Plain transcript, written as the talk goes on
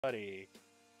Buddy,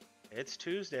 it's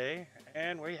Tuesday,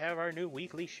 and we have our new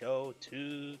weekly show,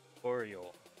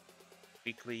 TueTorial.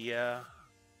 Weekly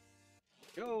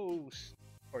shows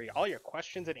for all your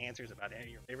questions and answers about any of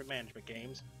your favorite management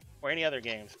games, or any other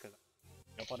games, because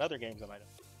I jump on other games I might have.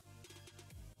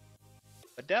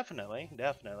 But definitely,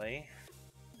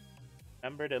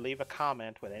 remember to leave a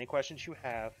comment with any questions you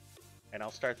have, and I'll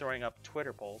start throwing up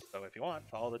Twitter polls, so if you want,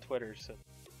 follow the Twitters so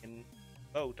you can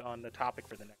vote on the topic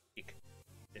for the next week.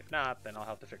 If not, then I'll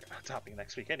have to figure out a topic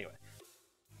next week anyway.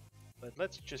 But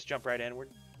let's just jump right in.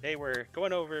 Today we're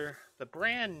going over the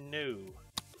brand new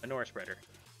Manure Spreader.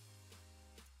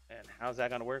 And how's that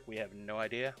going to work? We have no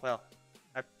idea. Well,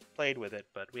 I've played with it,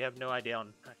 but we have no idea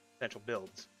on potential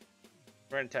builds.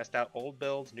 We're going to test out old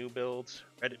builds, new builds,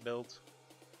 Reddit builds.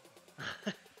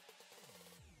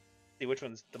 See which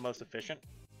one's the most efficient.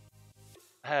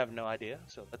 I have no idea,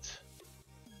 so let's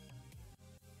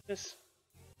just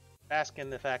bask in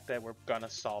the fact that we're gonna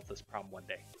solve this problem one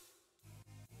day.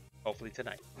 Hopefully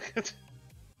tonight.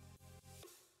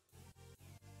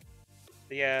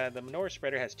 The Manure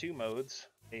Spreader has two modes.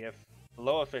 They have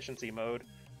low efficiency mode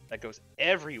that goes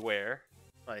everywhere.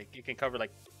 Like, you can cover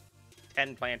like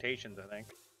 10 plantations, I think.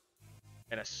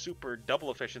 And a super double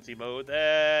efficiency mode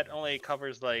that only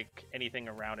covers like anything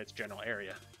around its general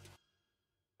area.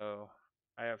 So,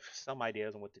 I have some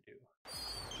ideas on what to do.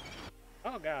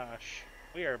 Oh gosh.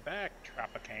 We are back,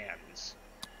 Tropicans.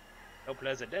 El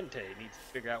Presidente needs to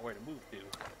figure out where to move to.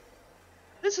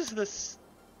 This is this.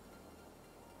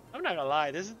 I'm not gonna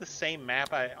lie, this is the same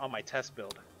map on my test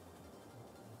build.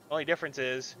 The only difference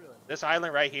is this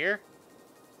island right here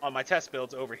on my test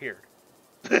build's over here.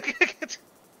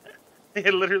 They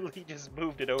literally just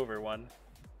moved it over one.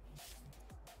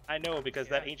 I know because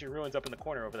that ancient ruin's up in the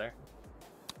corner over there.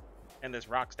 And there's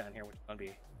rocks down here, which is gonna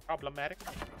be problematic.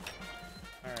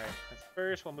 Alright,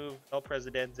 first we'll move El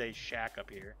Presidente's shack up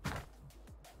here.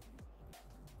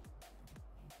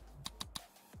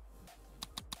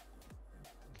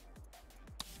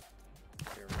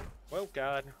 Oh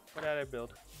god, what did I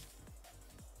build?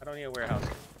 I don't need a warehouse.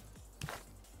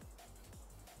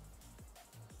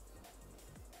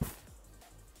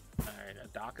 Alright, a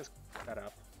dock is cut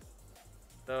up.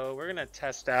 So we're gonna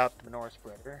test out the Manure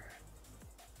Spreader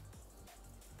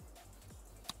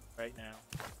right now.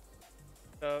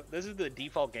 So this is the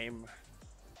default game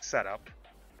setup.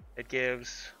 It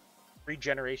gives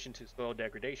regeneration to soil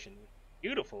degradation.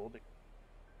 Beautiful.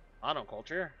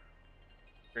 Monoculture.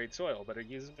 Great soil, but it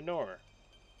uses manure.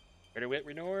 Better with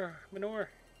manure.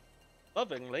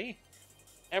 Lovingly.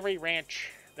 Every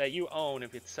ranch that you own,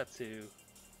 if it's set to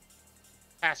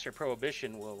pasture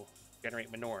prohibition, will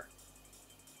generate manure.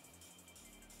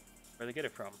 Where they get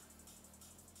it from.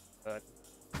 But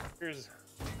here's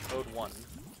mode 1.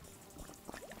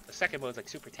 The second mode's like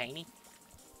super tiny.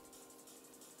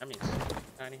 I mean,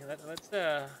 tiny. Let's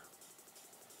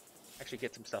actually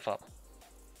get some stuff up.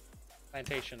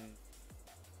 Plantation.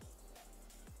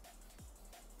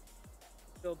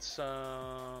 Build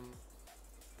some.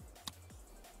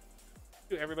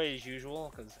 Do everybody as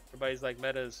usual, because everybody's like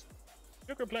metas.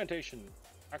 Sugar plantation,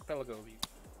 archipelago view.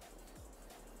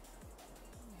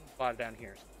 A lot down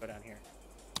here. So go down here.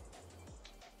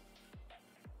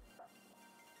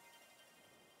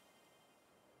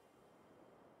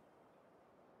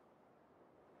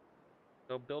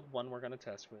 So build one we're going to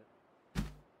test with.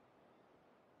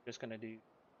 Just going to do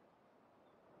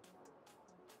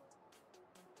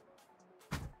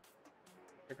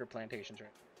sugar plantations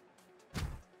right.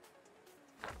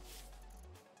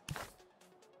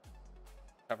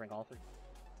 Covering all three.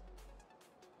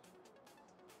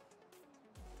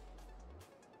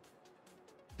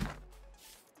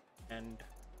 And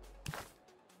a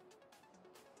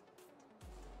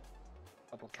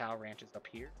couple cow ranches up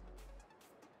here.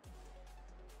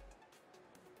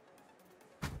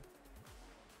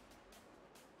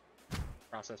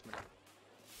 Process manure.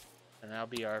 And that'll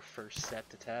be our first set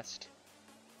to test.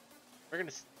 We're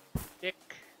gonna stick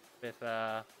with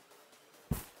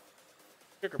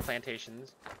sugar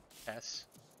plantations tests.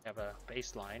 We have a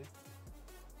baseline.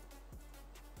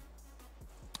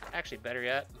 Actually, better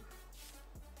yet,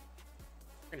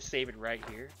 we're gonna save it right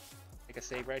here. Make a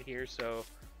save right here, so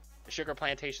the sugar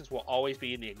plantations will always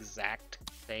be in the exact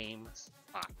same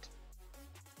spot.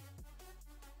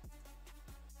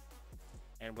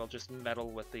 And we'll just meddle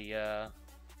with the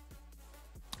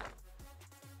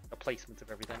placements of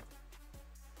everything.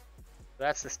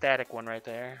 That's the static one right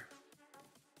there.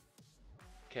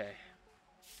 Okay.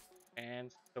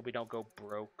 And so we don't go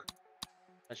broke,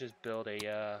 let's just build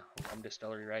a rum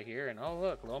distillery right here. And oh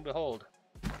look, lo and behold,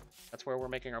 that's where we're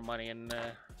making our money in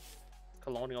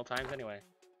colonial times anyway.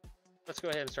 let's go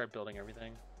ahead and start building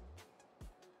everything.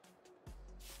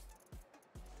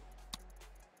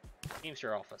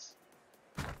 Teamster office.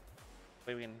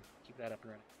 Maybe we can keep that up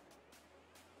and running.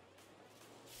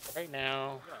 Right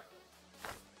now,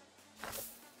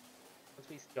 once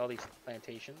we see all these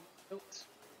plantation notes,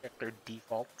 check their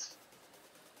defaults.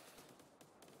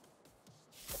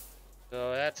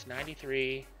 So that's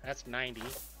 93, that's 90. It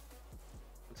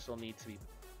still needs to be.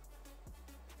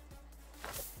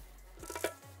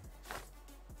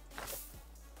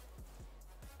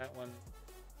 That one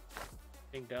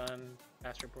being done,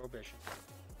 pasture prohibition.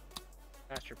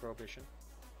 Pasture prohibition.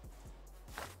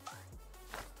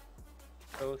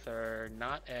 Both are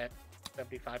not at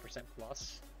 75%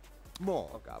 plus.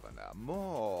 More, Governor,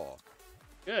 more.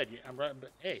 Good, I'm right. But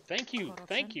hey, thank you,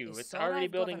 thank you. It's already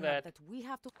building that. We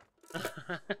have to.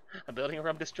 I'm building a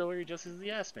rum distillery just as he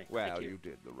asked me. Well, Thank you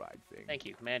did the right thing. Thank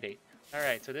you. Mandate. All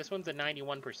right, so this one's at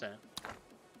 91%.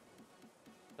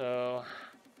 So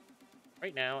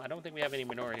right now, I don't think we have any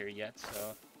manure here yet.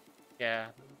 So yeah,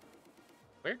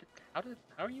 how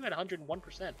are you at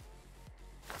 101%?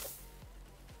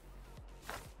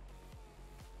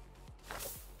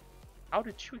 How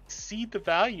did you exceed the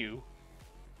value?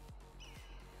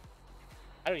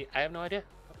 I have no idea.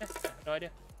 Okay, I have no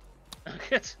idea.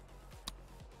 Okay.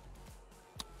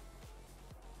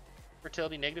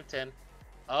 Fertility -10.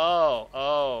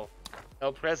 Oh.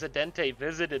 El Presidente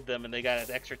visited them and they got an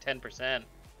extra 10%.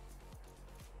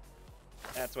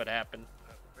 That's what happened.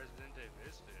 Presidente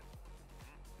visited.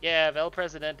 Yeah, if El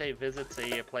Presidente visits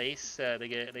a place,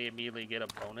 they immediately get a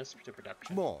bonus to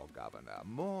production. More, Governor,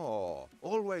 more.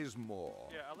 Always more.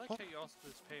 Yeah, I like how you also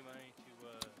just pay money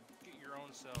to get your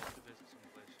own self to visit some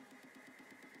place.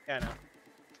 Yeah, I know.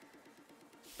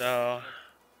 So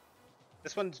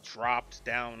this one's dropped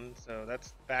down, so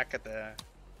that's back at the.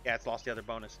 Yeah, it's lost the other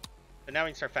bonus. But now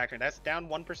we can start factoring. That's down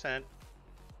 1%.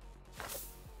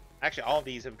 Actually, all of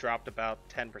these have dropped about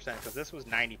 10% because this was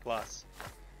 90 plus.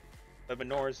 But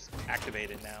Manure's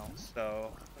activated now,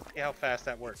 so let's see how fast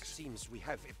that works. Seems we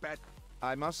have a bad.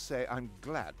 I must say, I'm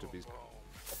glad to be.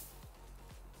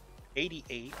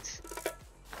 88.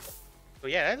 So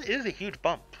yeah, that is a huge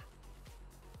bump.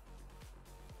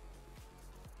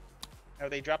 Have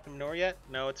they dropped the manure yet?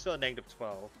 No, it's still a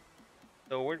 -12.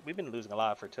 So we've been losing a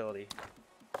lot of fertility.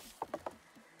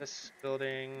 This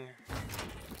building.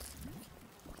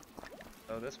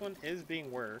 So this one is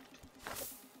being worked.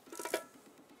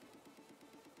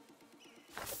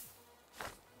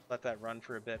 Let that run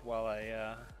for a bit while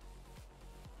I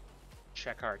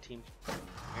check our team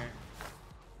here.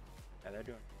 Yeah, they're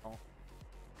doing well.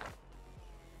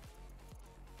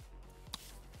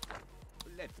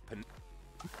 Let the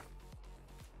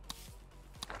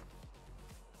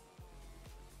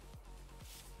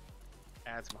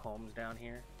Add some homes down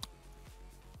here.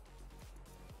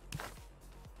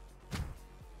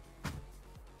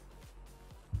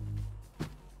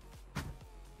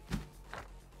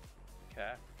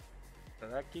 Okay. So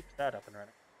that keeps that up and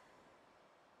running.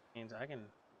 Means I can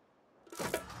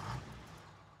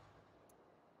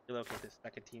relocate this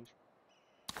second team.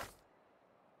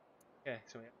 Okay,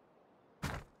 so we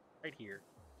have right here.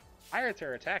 Pirates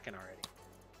are attacking already.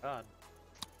 God.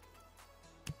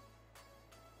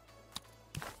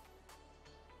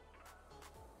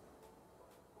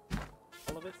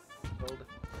 All of it. Build.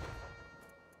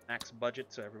 Max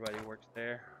budget so everybody works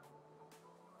there.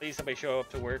 Please somebody show up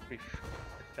to work,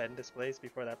 defend this place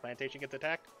before that plantation gets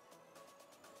attacked.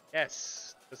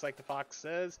 Yes, just like the fox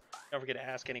says. Don't forget to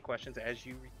ask any questions as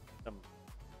you read them.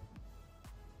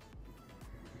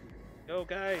 Yo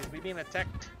guys, we being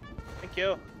attacked. Thank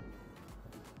you.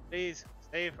 Please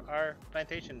save our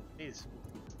plantation, please.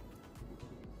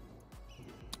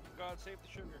 God save the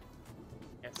sugar.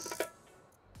 Yes.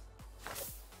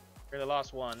 You're the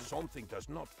lost one. Something does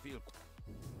not feel.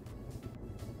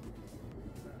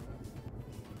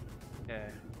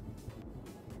 Okay.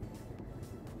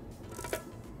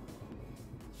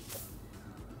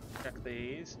 Check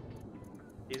these.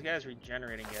 These guys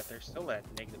regenerating yet? They're still at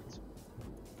 -2.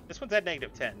 This one's at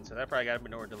 -10, so that probably got a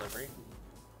manure delivery.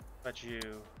 But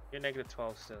you're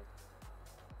 -12 still.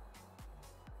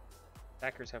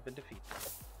 Attackers have been defeated.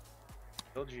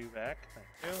 Build you back. Thank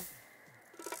you.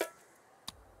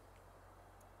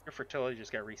 Your fertility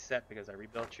just got reset because I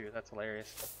rebuilt you. That's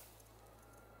hilarious.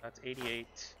 That's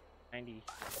 88, 90,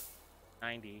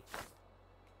 90,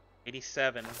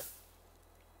 87,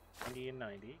 90, and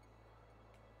 90.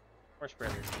 Manure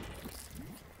spreader.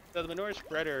 So the manure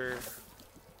spreader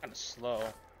kind of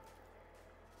slow.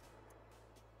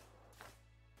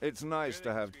 It's nice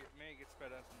to have. May get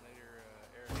sped up in later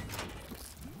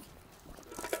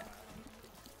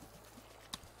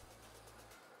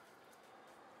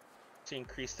to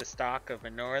increase the stock of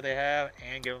manure they have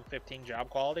and give them 15 job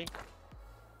quality.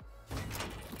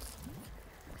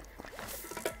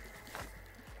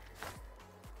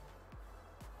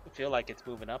 I feel like it's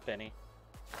moving up any.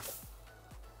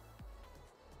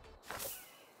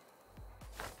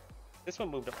 This one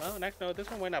moved up. Oh, no, this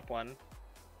one went up one.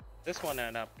 This one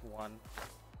went up one.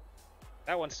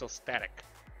 That one's still static.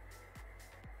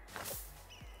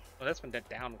 Oh, this one went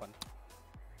down one.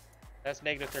 That's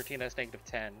 -13, that's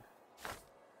 -10.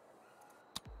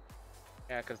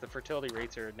 Yeah, because the fertility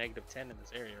rates are -10 in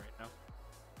this area right now.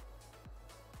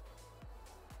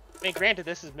 I mean, granted,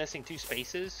 this is missing 2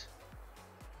 spaces.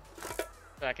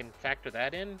 So I can factor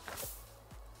that in.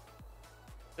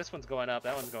 This one's going up,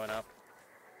 that one's going up.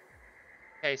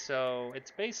 Okay, so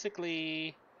it's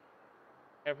basically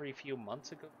every few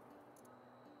months ago.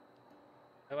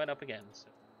 It went up again, so.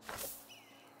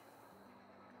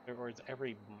 In other words,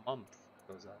 every month it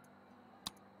goes up.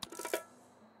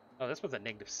 Oh, this one's at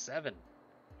 -7.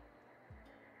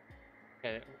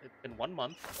 Okay, it's been 1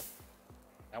 month.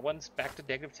 That one's back to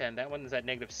 -10. That one's at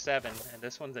 -7, and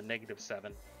this one's at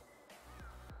 -7.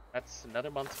 That's another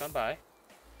month's gone by.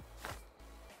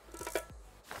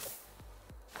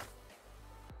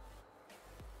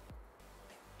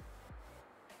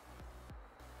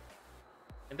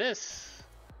 And this,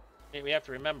 we have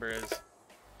to remember, is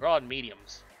we're all in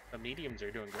mediums. The mediums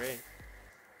are doing great.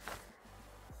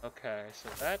 Okay, so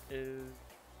that is...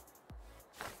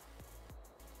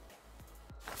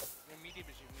 In medium,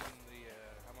 as you mean the,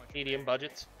 how much? Medium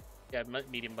budgets. Yeah,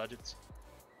 medium budgets.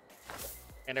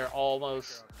 And they're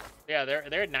almost... Yeah,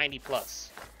 they're at 90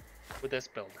 plus with this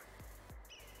build.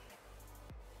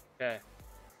 Okay.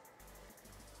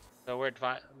 So we're at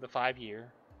the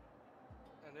 5-year.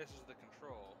 And this is the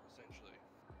control, essentially.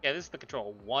 Yeah, this is the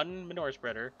control. 1 manure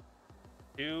spreader,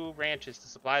 2 ranches to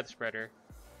supply the spreader,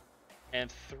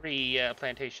 and 3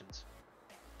 plantations.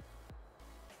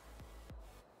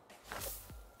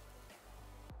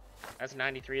 That's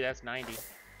 93, that's 90.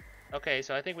 Okay,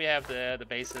 so I think we have the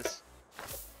basis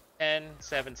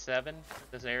 1077 in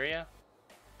this area.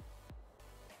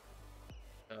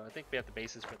 So I think we have the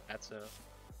basis for that, so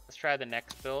let's try the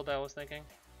next build I was thinking.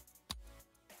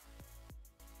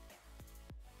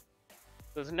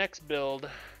 So the next build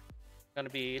is going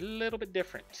to be a little bit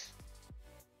different.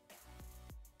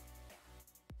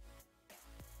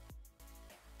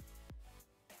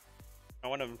 I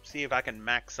want to see if I can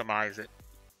maximize it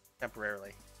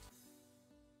temporarily.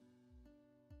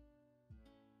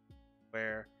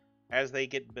 Where as they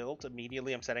get built,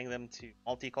 immediately I'm setting them to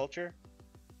multiculture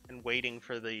and waiting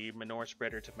for the manure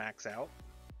spreader to max out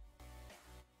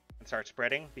and start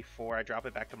spreading before I drop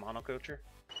it back to monoculture.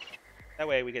 That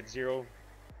way we get 0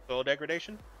 soil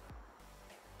degradation.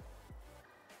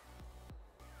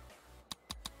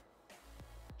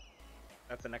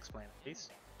 That's the next plan,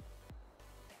 please.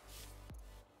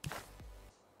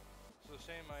 So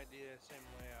same idea, same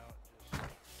layout,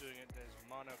 just doing it as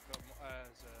multiculture.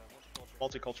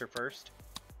 Multiculture first.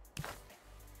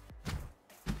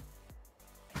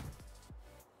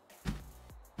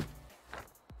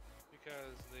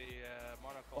 Because the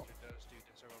monoculture does do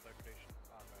soil degradation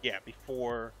on that. Yeah,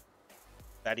 before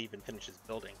that even finishes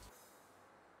building.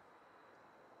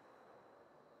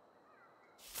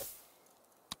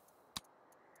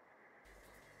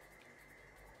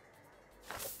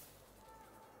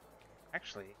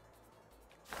 Actually,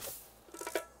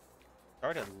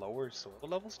 start at lower soil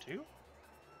levels too?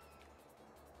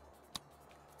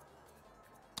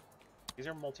 These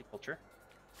are multiculture.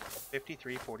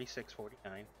 53, 46,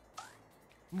 49.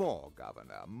 More,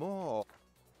 Governor, more.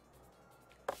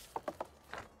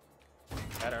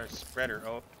 Got our spreader.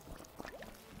 Oh,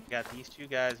 got these 2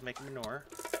 guys making manure.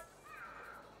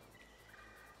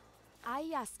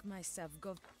 I ask myself,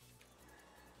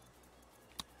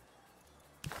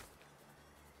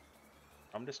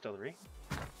 From distillery.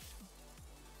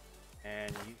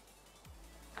 And you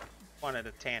wanted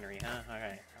a tannery, huh?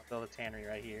 Alright, I'll build a tannery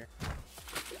right here.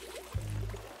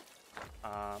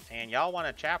 And y'all want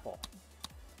a chapel.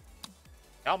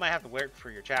 Y'all might have to work for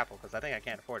your chapel, because I think I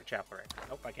can't afford a chapel right now.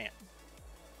 Nope, I can't.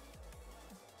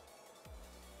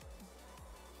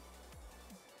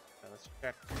 So let's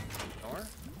check Nor.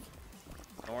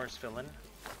 Nor's filling.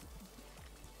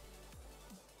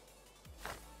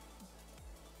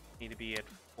 Need to be at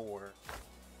 4.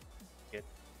 Get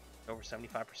over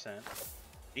 75%.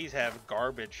 These have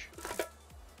garbage.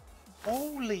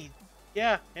 Holy,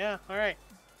 yeah, alright.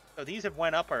 So these have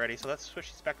went up already, so let's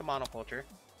switch these back to monoculture.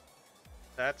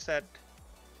 That's at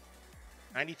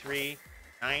 93,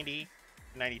 90,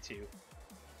 92.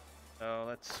 So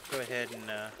let's go ahead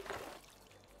and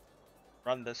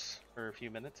run this for a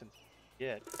few minutes and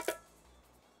get.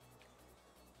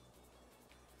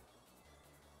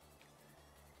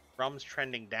 Rum's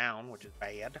trending down, which is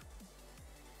bad.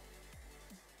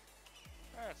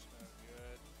 That's not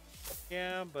good.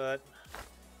 Yeah, but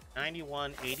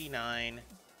 91, 89.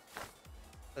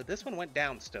 So this one went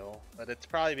down still, but it's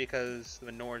probably because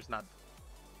the manure's not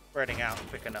spreading out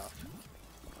quick enough.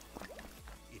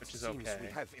 It Which is seems okay. we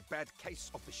have a bad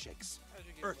case of the shakes. As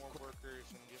you get Earthquake. more workers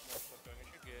and get more stuff going, it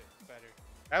should get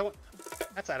better.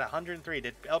 That's at 103.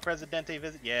 Did El Presidente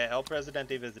visit? Yeah, El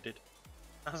Presidente visited.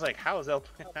 I was like, how is that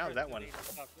one?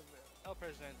 El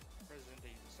Presidente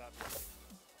needs to stop visiting.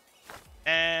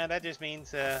 And that just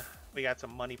means we got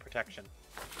some money protection.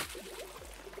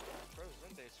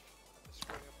 Presidente's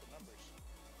screwing up the numbers.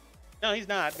 No, he's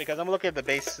not, because I'm looking at the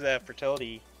base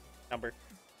fertility number.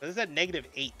 So this is at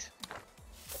 -8.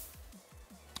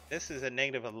 This is at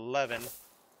 -11.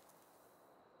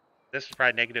 This is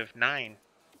probably -9.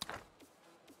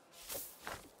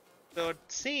 So it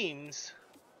seems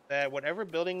that whatever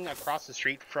building across the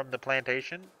street from the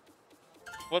plantation,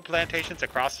 what plantation's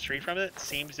across the street from it,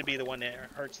 seems to be the one that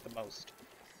hurts the most.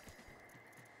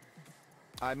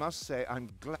 I must say I'm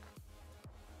glad.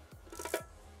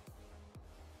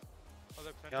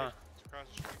 Other plantations across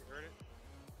the street heard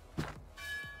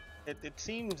it. It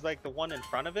seems like the one in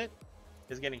front of it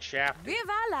is getting shafted.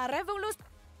 Viva la revolution!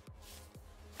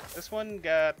 This one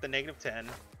got the -10.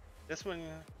 This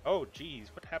one, oh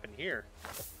geez, what happened here?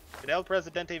 Did El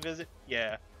Presidente visit?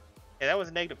 Yeah. Yeah, that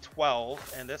was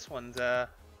 -12, and this one's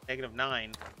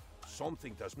 -9.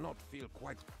 Something does not feel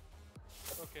quite.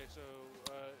 Okay, so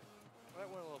that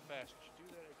went a little fast. Could you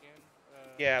do that again?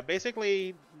 Yeah,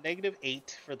 basically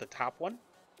 -8 for the top one.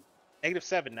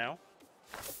 -7 now.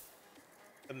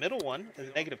 The middle one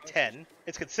is -10.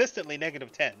 It's consistently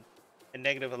 -10 and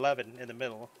 -11 in the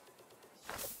middle.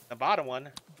 The bottom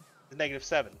one is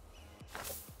 -7.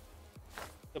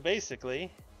 So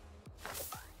basically,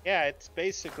 yeah, it's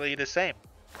basically the same.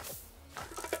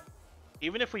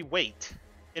 Even if we wait,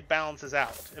 it balances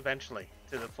out eventually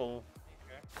to the full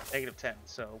Okay. -10.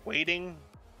 So waiting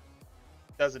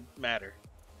doesn't matter.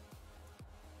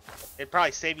 It'd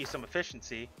probably save you some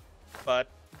efficiency, but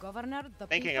Governor, the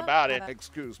thinking people about it, have a-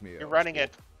 Excuse me. you're running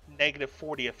at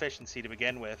 -40 efficiency to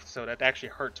begin with, so that actually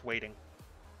hurts waiting.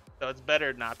 So it's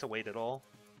better not to wait at all.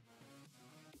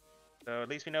 So at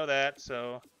least we know that.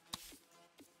 So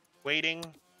waiting,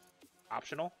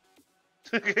 optional.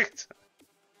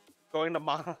 Going to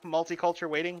multicultural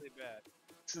waiting, Really bad.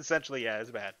 it's essentially, yeah,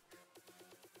 it's bad.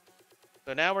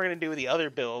 So now we're going to do the other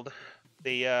build,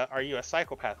 the Are You a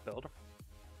Psychopath build.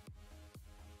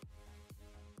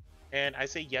 And I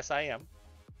say yes, I am.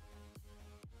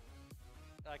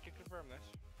 I can confirm this.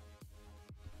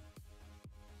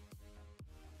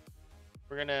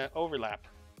 We're going to overlap.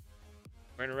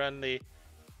 We're going to run the...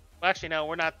 Well, actually, no,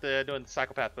 we're not doing the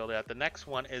Psychopath build yet. The next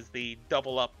one is the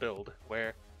double up build,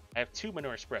 where I have 2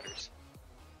 manure spreaders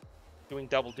doing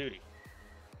double duty.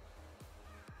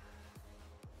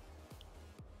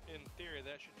 In theory,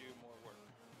 that should do more work.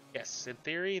 Yes, in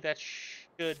theory, that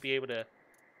should be able to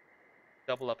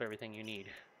double up everything you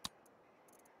need.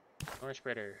 Manure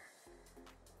spreader.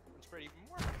 And spread even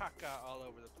more caca all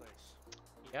over the place.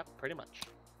 Yep, pretty much.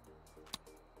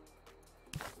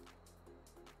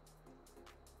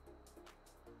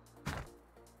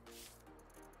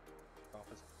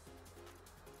 Office.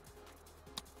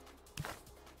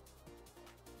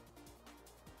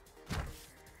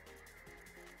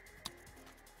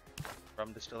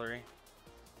 Rum distillery.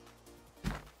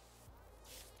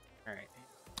 Alright,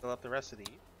 fill up the rest of these.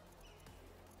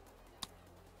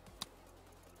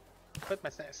 Put my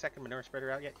second manure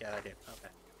spreader out yet? Yeah, I did.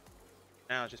 Okay.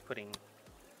 Now just putting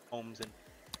homes in.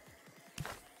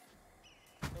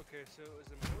 Okay, so is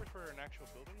the manure spreader an actual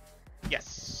building?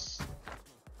 Yes.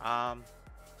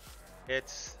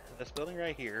 It's this building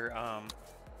right here.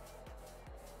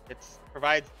 It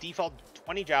provides default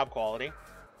 20 job quality,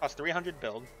 costs 300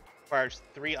 build, requires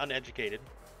 3 uneducated.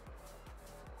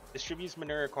 Distributes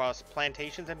manure across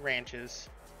plantations and ranches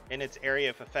in its area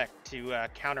of effect to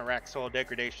counteract soil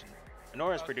degradation.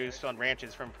 Manure is produced on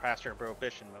ranches from pasture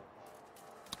prohibition mode.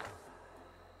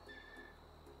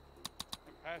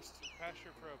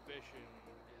 Pasture prohibition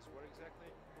is what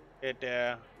exactly? It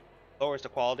lowers the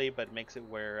quality, but makes it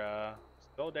where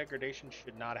soil degradation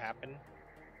should not happen in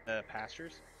the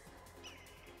pastures.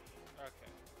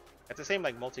 Okay. It's the same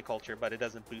like multiculture, but it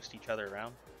doesn't boost each other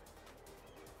around.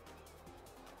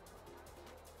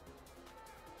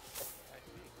 I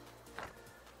see.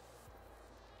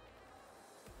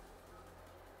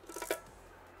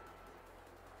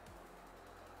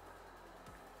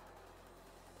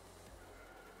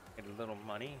 Get a little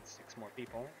money. 6 more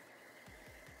people.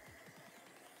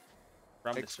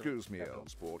 Rum Excuse me, distillery. old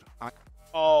sport.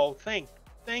 Oh, thank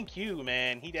you,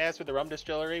 man. He asked for the rum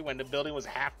distillery when the building was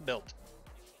half built.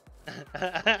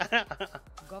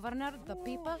 Governor, the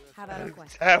people have a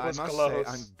request. That I was must close.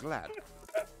 say I'm glad.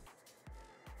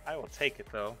 I will take it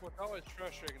though. What's always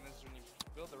frustrating is when you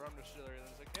build the rum distillery and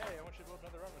it's like, hey, I want you to build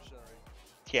another rum distillery.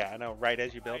 Yeah, I know. Right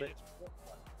as you build it.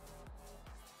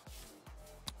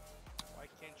 Why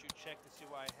can't you check to see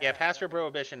why I have Yeah, pasture that?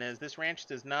 prohibition is this ranch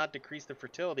does not decrease the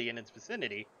fertility in its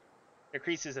vicinity.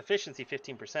 Decreases efficiency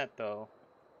 15% though,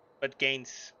 but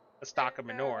gains a stock of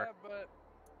manure. Yeah, but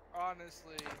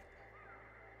honestly,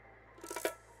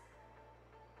 you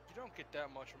don't get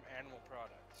that much from animal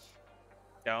products.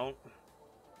 Don't.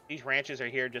 These ranches are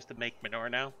here just to make manure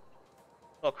now.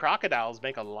 Well, crocodiles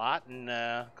make a lot in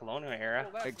colonial era.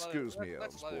 Well, that's Excuse leather, me, old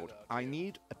that's leather sport. though, I too.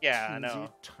 need a Yeah, I teensy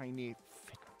know. tiny.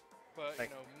 But like-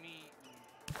 you know,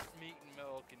 meat and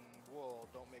milk and wool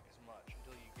don't make as much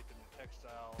until you get them in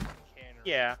textiles and canneries.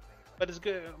 Yeah, and things like but it's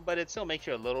good. But it still makes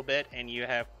you a little bit, and you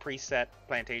have preset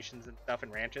plantations and stuff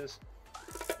and ranches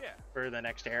that. Yeah. for the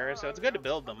next era. So Oh, it's good to yeah,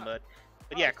 build I'm them. not-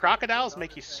 But yeah, honestly, crocodiles I'm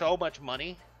make you just so saying. much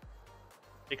money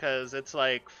because it's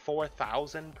like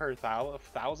 4,000 per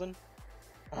thousand.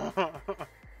 Well, yeah,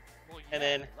 And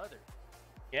then- leather.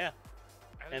 Yeah.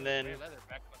 I and think it was then- leather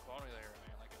back in the colonial era,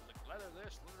 man. Like, it was like leather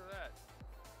this, leather that.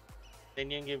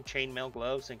 Then you can give chainmail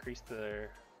gloves to increase their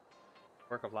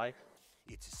work of life.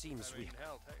 It seems I we mean,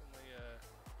 hell, technically,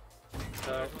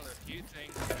 So leather's one of the few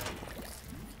things that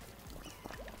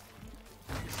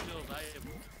is still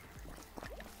valuable.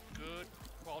 Good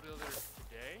quality leather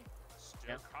today still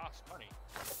Yeah. costs money.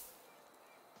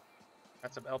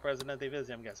 that's a El Presidente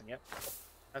visit, I'm guessing. Yep.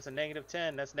 That's a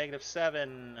 -10. That's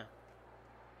 -7.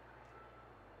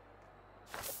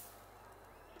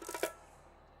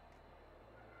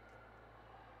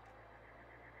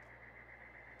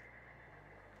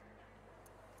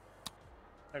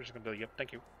 I'm just gonna do. Yep.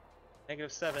 Thank you.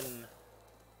 -7.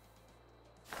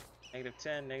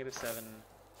 -10. -7.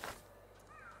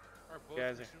 Are both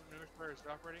Guys are- Manure Spreaders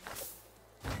operating?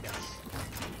 Yes.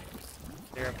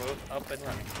 They are both up and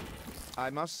running. I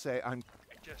must say I'm.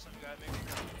 Just some guy making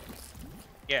it.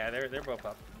 Yeah, they're both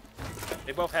up.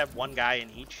 They both have one guy in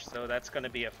each, so that's going to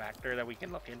be a factor that we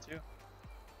can look into.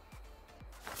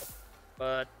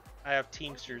 But I have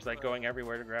teamsters like going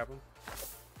everywhere to grab them.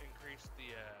 Increase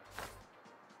the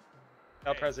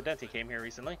El Hey. Presidente came here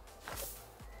recently,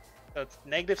 so it's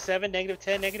 -7,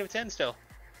 -10, -10 still.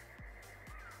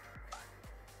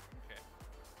 okay.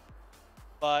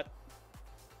 But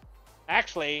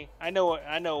actually, I know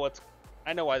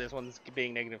why this one's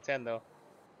being -10 though.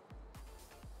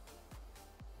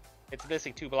 It's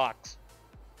missing 2 blocks.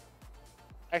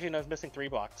 Actually, no, it's missing 3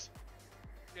 blocks.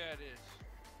 Yeah, it is.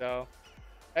 So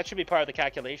that should be part of the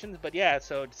calculations. But yeah,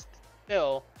 so it's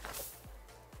still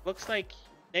looks like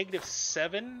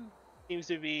 -7 seems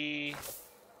to be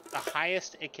the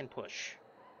highest it can push.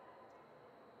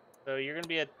 So you're gonna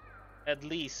be at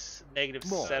least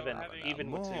More. -7, Having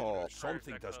even with 2. more.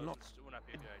 Something does not- Would not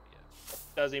be a good idea.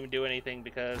 Doesn't even do anything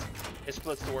because it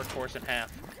splits the workforce in half.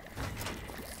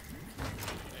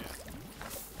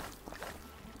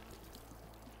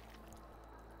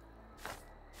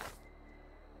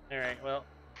 Alright, well,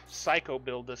 psycho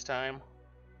build this time.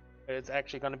 It's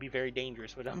actually going to be very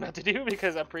dangerous what I'm about to do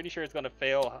because I'm pretty sure it's going to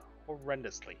fail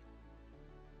horrendously.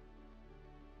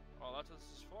 Well, that's what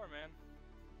this is for, man.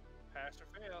 Pass or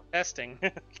fail. Testing.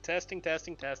 testing.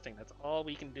 That's all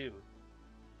we can do.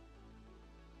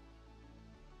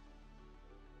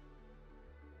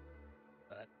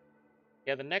 But,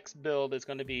 yeah, the next build is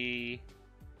going to be...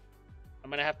 I'm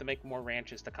going to have to make more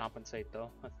ranches to compensate, though.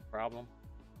 That's the problem.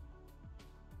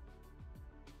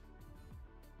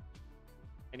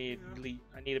 I need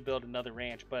to build another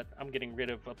ranch, but I'm getting rid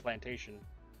of a plantation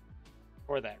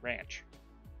for that ranch.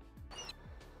 So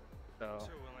So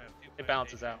we'll only have 2 it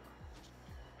balances out.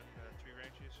 plantations and 3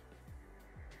 ranches.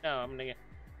 No, I'm gonna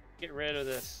get rid of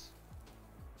this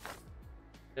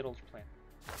middle plant.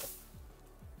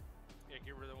 Yeah,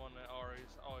 get rid of the one that always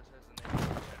has the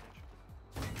negative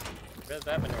percentage. Rid of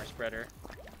that manure spreader.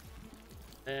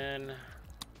 Then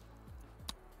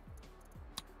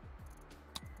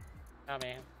oh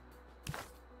man.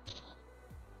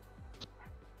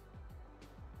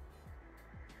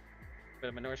 Put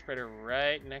a manure spreader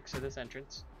right next to this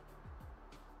entrance.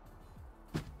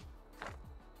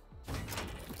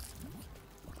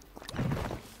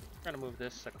 Trying to move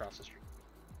this across the street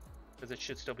because it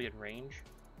should still be in range.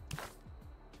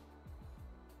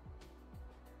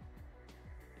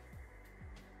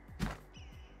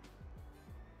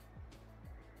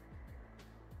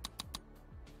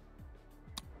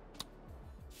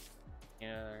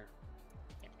 another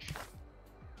ranch.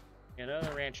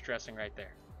 Another ranch dressing right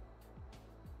there.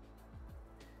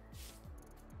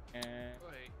 And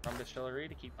Wait, rum distillery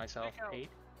to keep myself Take out- paid.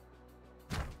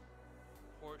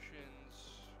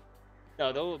 portions.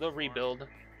 No, they'll rebuild.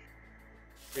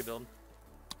 Rebuild.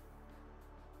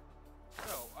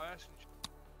 No, I'm asking.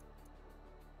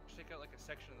 Just take out like a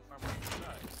section of the farm on the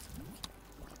side.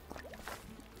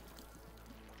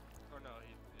 Oh no,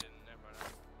 he didn't. Never mind.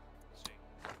 Let's see.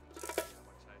 Let's see on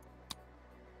one side.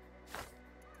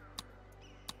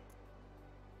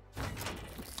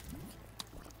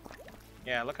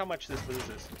 Yeah, look how much this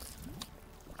loses.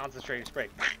 Concentrated spray.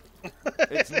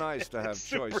 It's nice to have It's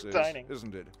super choices, tiny.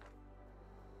 isn't it?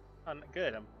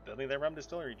 Good, I'm building their rum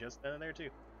distillery just then and there too.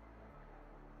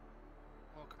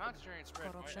 Well, concentrated spread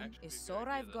might Corruption actually is be a so good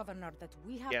idea, rife, though. Governor, that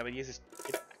we have. Yeah, but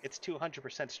it's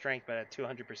 200% strength, but at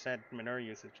 200% manure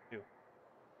usage too.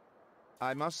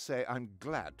 I must say I'm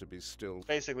glad to be still.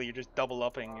 Basically, you're just double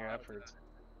upping your efforts.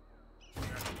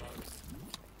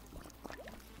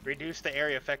 Reduce the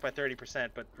area effect by 30%,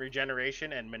 but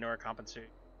regeneration and manure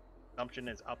consumption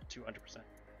is up 200%.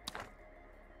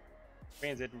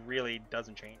 Means it really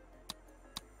doesn't change.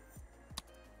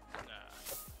 Nah.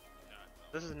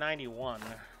 This is 91.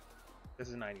 This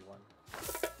is 91.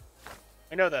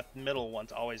 We know that middle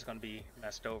one's always going to be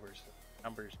messed over, so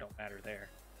numbers don't matter there.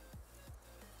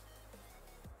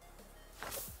 Yeah.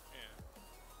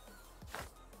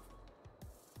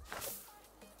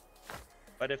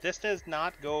 But if this does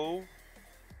not go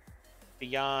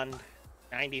beyond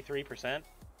 93%,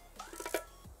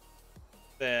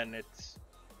 then it's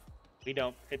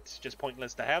just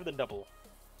pointless to have the double.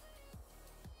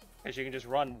 Because you can just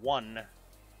run one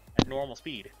at normal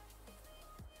speed.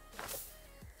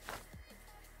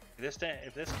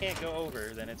 If this can't go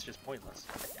over, then it's just pointless.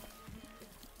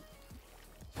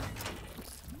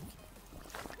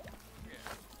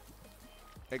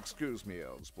 Excuse me,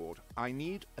 old sport. I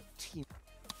need a team.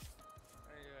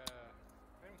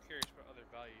 I'm curious about other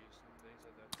values and things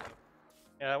like that. Stuff.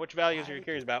 Yeah, which values are you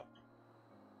curious about?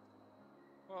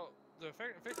 Well, the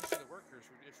effectiveness of the workers,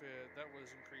 if that was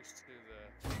increased to the,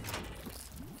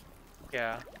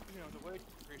 Yeah. the wage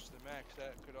increase to the max,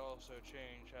 that could also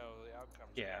change how the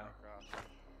outcomes Yeah. come across.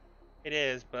 It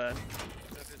is, but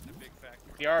That is the big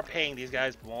factor. we are paying these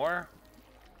guys more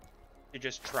to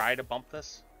just try to bump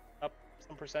this up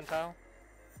some percentile.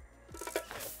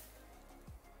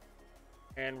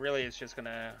 And really, it's just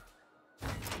gonna I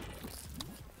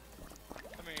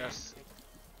mean, just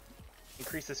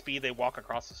increase the speed they walk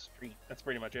across the street. That's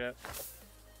pretty much it.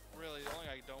 really, the only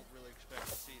I don't really expect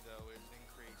to see though is an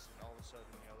increase, and all of a sudden,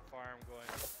 the farm going,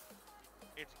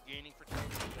 it's gaining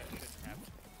fertility. That shouldn't happen.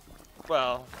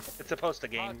 Well, it's supposed to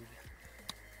gain.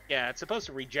 Yeah, it's supposed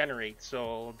to regenerate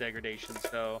soil degradation,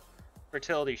 so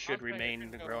fertility should I'm saying it remain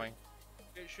should go- growing.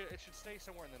 It should stay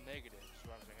somewhere in the negatives. Is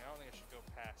what I'm saying. I don't think it should go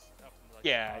past up into like.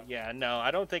 Yeah, the positive. yeah, no, I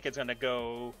don't think it's gonna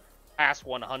go past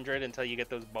 100 until you get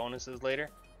those bonuses later.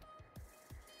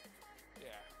 Yeah.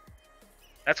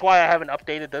 That's why I haven't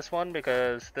updated this one,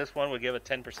 because this one would give a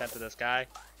 10% to this guy.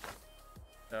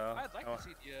 So I'd like to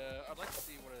see the. I'd like to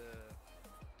see what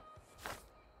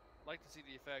like to see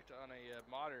the effect on a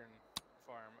modern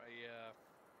farm,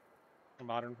 a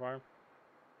modern farm.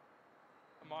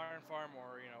 a modern farm,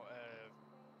 or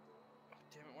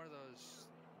damn it, one of those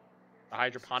The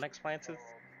hydroponics plants is?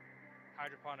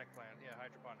 hydroponic plant. Yeah,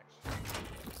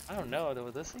 hydroponics. I don't know, though.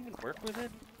 Will this even work with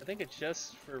it? I think it's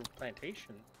just for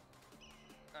plantation.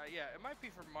 Yeah, it might be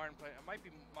for modern plant. It might be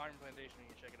modern plantation.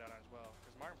 You can check it out as well,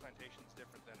 because modern plantation is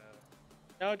different than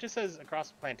No, it just says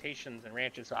across plantations and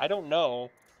ranches, so I don't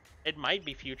know. It might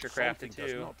be future crafted Something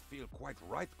does too. not feel quite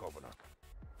right, Governor.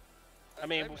 I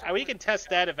mean, we can test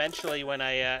that eventually when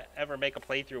I ever make a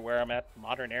playthrough where I'm at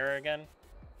modern era again.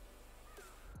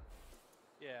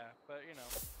 Yeah, but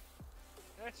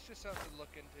that's just something to look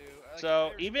into. Like, So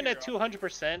there's even bigger at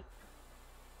 200%.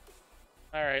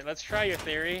 All right, let's try your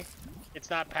theory. It's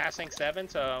not passing 7,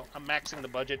 so I'm maxing the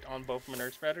budget on both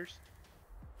manure spreaders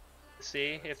to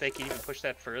see if they can even push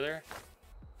that further.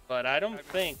 But I don't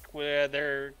think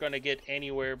they're going to get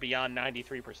anywhere beyond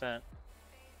 93%.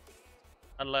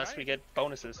 Unless we get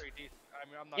bonuses. pretty decent. I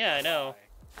mean, I'm not Yeah, I gonna know. lie.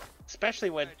 Especially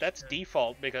when that's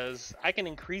default, because I can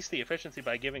increase the efficiency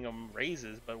by giving them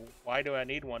raises, but why do I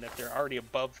need one if they're already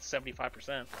above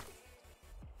 75%?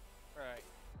 Right.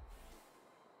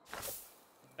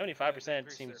 75%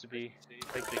 Increase seems their to be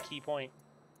efficiency. like the key point.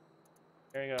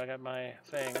 There you go, I got my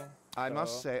thing. I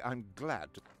must So- say I'm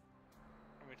glad to. I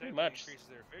mean, Pretty technically much. increases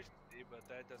their efficiency, but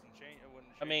that doesn't change. It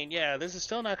wouldn't. I Change mean, yeah, this is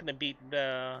still not going to beat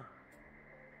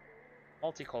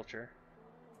multiculture.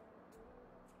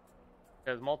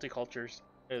 Because multicultures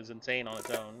is insane on its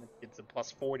own. It's a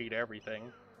plus 40 to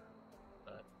everything.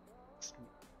 But it's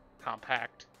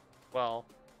compact. Well,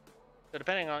 so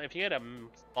depending on if you get a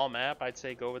small map, I'd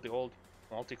say go with the old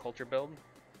multicultural build.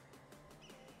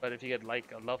 But if you get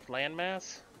like a enough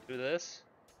landmass, do this.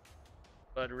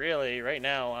 But really, right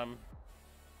now, I'm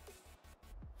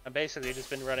basically just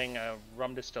been running a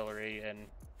rum distillery and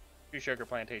 2 sugar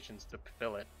plantations to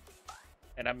fill it,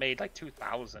 and I made like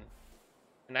 2,000,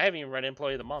 and I haven't even run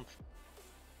Employee of the Month.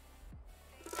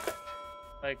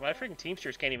 Like my freaking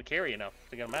Teamsters can't even carry enough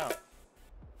to get them out.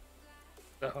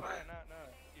 So. No.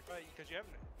 You probably because you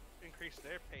haven't increased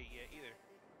their pay yet either.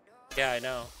 Yeah, I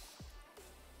know.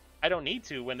 I don't need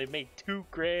to when they've made $2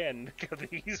 grand of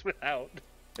these without.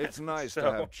 It's nice So.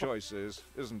 to have choices,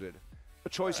 isn't it? A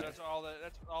choice. That's all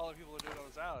the people are doing on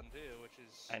this island too, which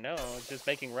is I know, it's just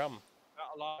making rum.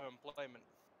 not a lot of employment.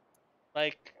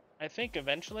 Like, I think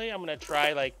eventually I'm gonna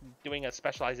try like doing a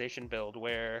specialization build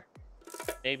where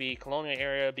maybe colonial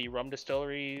area be rum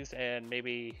distilleries and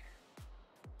maybe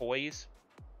buoys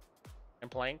and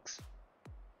planks,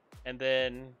 and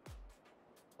then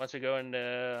once we go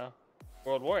into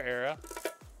World War era,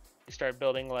 you start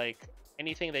building like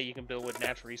anything that you can build with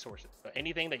natural resources. So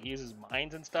anything that uses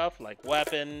mines and stuff, like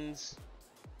weapons,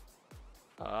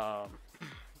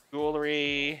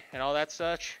 jewelry, and all that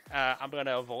such, I'm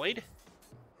gonna avoid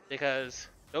because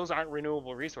those aren't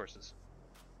renewable resources.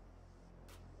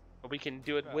 But we can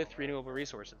do it with renewable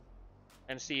resources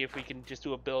and see if we can just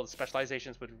do a build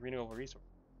specializations with renewable resources.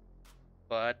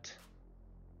 But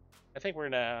I think we're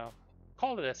gonna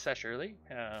call it a sesh early.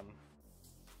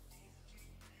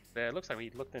 It looks like we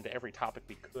looked into every topic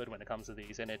we could when it comes to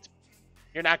these, and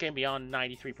you're not getting beyond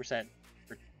 93%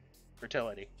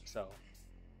 fertility. So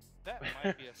That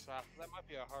might be that might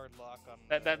be a hard lock on.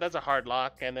 that's a hard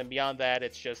lock, and then beyond that,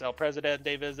 it's just El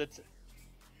Presidente visits,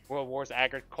 World War's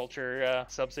agriculture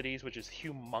subsidies, which is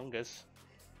humongous,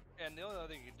 And the only other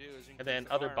thing you can do is and then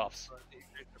the other farm, buffs.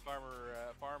 increase the farm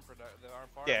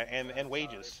Yeah, and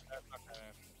wages.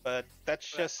 But that's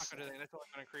just that's only going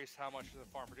to increase how much the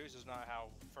farm produces, not how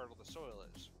fertile the soil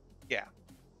is. yeah,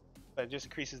 but it just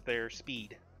increases their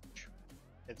speed.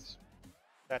 It's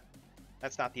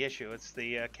that's not the issue. It's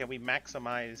the can we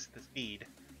maximize the speed?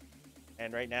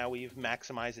 And right now we've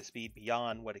maximized the speed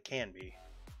beyond what it can be.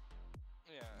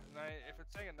 Yeah, if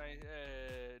it's saying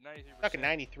 93%. Talking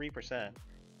 93%.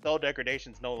 Soil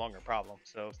degradation is no longer a problem.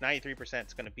 So it's 93%.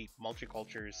 It's going to beat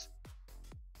multiculture's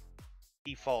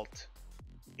default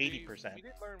 80%. You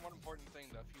did learn one important thing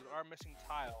though. If you are missing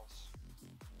tiles,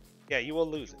 Yeah, you will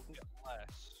lose you will it. get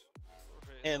less.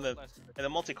 And the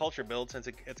multicultural build, since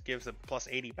it gives a plus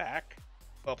 80 back,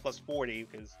 well, plus 40,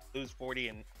 because lose 40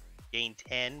 and gain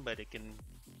 10, but it can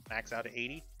max out at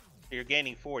 80. So you're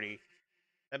gaining 40.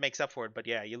 That makes up for it, but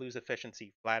yeah, you lose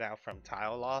efficiency flat out from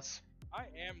tile loss. I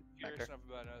am curious enough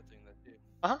about another thing that too.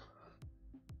 Uh-huh.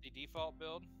 The default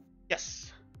build,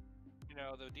 Yes. you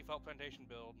know, the default plantation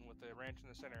build with the ranch in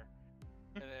the center,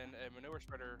 and then a manure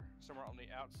spreader somewhere on the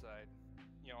outside,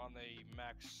 you know, on the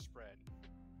max spread.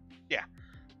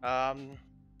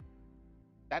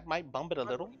 That might bump it a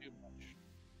little. Wouldn't do much.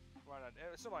 Why not?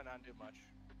 It still might not do much.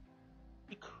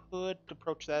 We could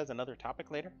approach that as another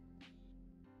topic later.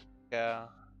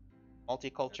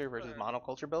 Multiculture versus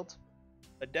monoculture builds.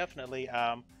 But definitely,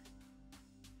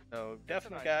 so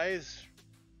definitely guys,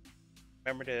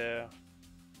 remember to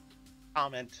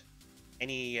comment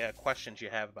any questions you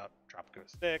have about Tropico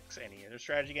 6, any other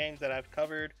strategy games that I've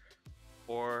covered,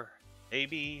 or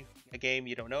maybe a game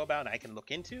you don't know about and I can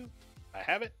look into. If I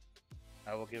have it,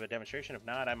 I will give a demonstration. If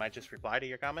not, I might just reply to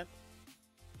your comment.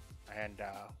 And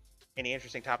any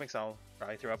interesting topics I'll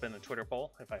probably throw up in the Twitter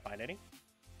poll if I find any.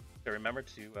 So remember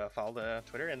to follow the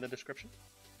Twitter in the description.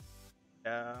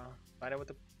 Find out what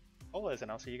the poll is, and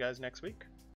I'll see you guys next week.